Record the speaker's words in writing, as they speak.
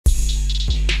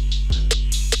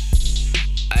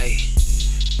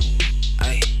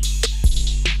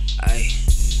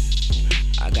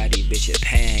bitches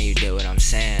paying, you did what I'm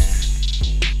saying.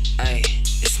 Ay,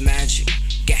 it's magic,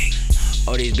 gang.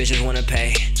 All these bitches wanna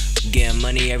pay, getting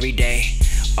money every day.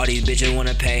 All these bitches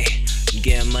wanna pay,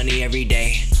 getting money every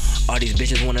day. All these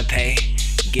bitches wanna pay,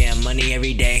 getting money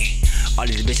every day. All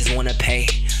these bitches wanna pay,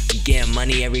 getting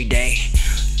money every day.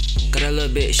 Got a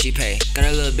little bit, she pay. Got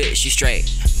a little bit, she straight.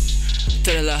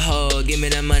 To the little hoe, give me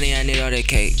the money, I need all the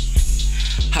cake.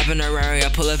 Hop in a Rari, I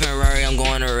pull up in a Rari, I'm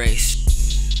going to race.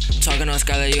 Talking on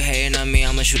Skylar, you hating on me,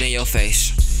 I'ma shoot in your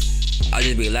face. I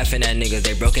just be laughing at niggas,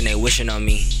 they broke and they wishing on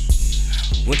me.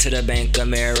 Went to the Bank of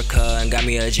America and got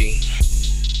me a G.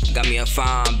 Got me a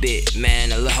fine bit,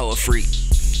 man, a little hoe a freak.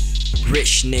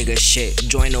 Rich nigga shit,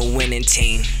 join a winning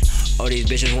team. All these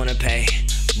bitches wanna pay,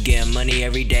 getting money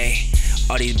every day.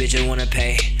 All these bitches wanna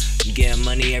pay, getting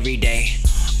money every day.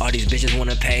 All these bitches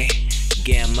wanna pay,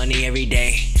 getting money every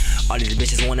day. All these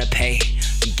bitches wanna pay,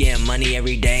 getting money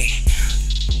every day.